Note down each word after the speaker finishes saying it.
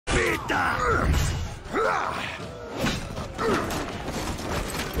Like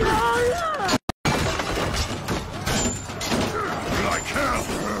hell!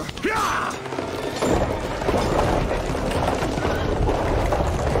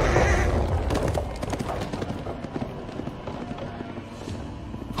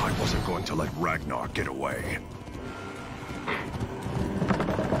 I wasn't going to let Ragnar get away.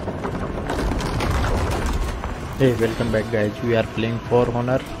 Hey, welcome back guys. We are playing For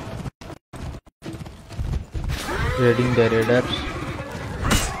Honor. Raiding the raiders.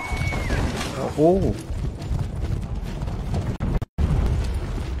 Oh!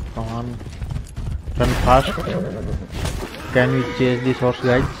 Come on. Run fast. Can we chase this horse,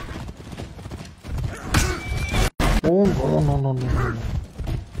 guys? Oh no.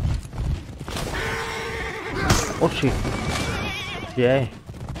 Oh shit. Yeah.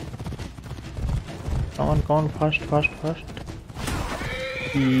 Come on, fast.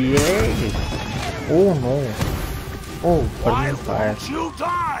 Yeah. Oh no. Oh, burning fire. You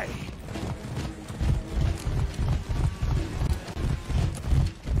die!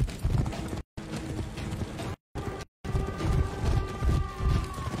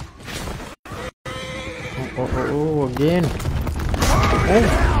 Oh, again.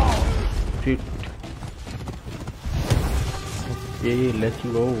 Oh, shit. Okay, let's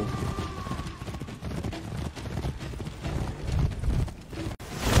go.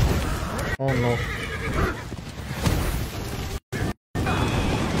 Oh no.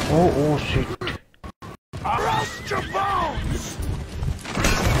 Oh shit.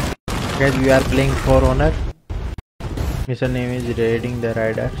 Guys, we are playing For Honor. Mission name is Raiding the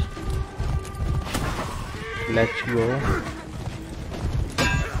Raiders. Let's go.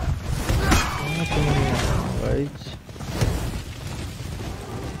 Guys.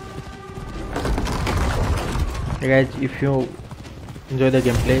 Hey guys, if you enjoy the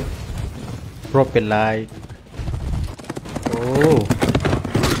gameplay, drop a like. Oh,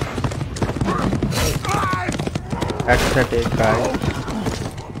 extra take, guys.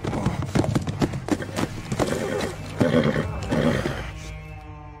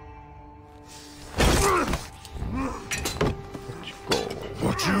 Let's go.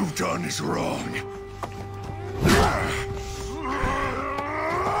 What you've done is wrong.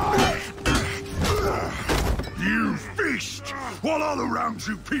 You feast while all around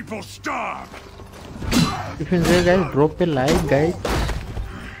you people starve. If you enjoy, guys, drop a like, guys.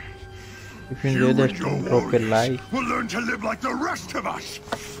 If you enjoy the stream, drop a like. We'll learn to live like the rest of us.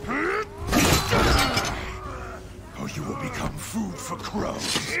 Or you will become food for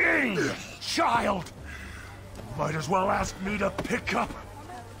crows. Child! Might as well ask me to pick up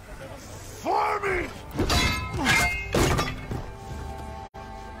for me!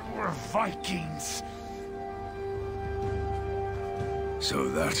 We're Vikings. So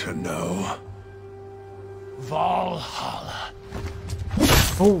that's a no. Valhalla.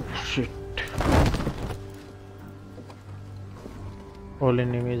 Oh shit. All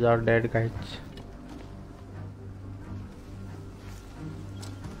enemies are dead, guys.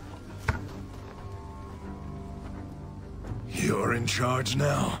 You're in charge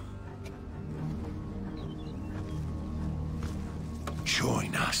now.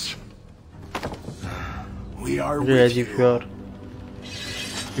 Join us. We are Guys, with if you.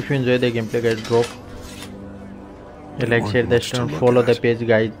 you enjoy the gameplay, guys, drop a like, share the stream, follow the page,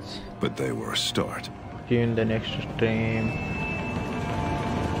 guys. But they were a start. See you in the next stream.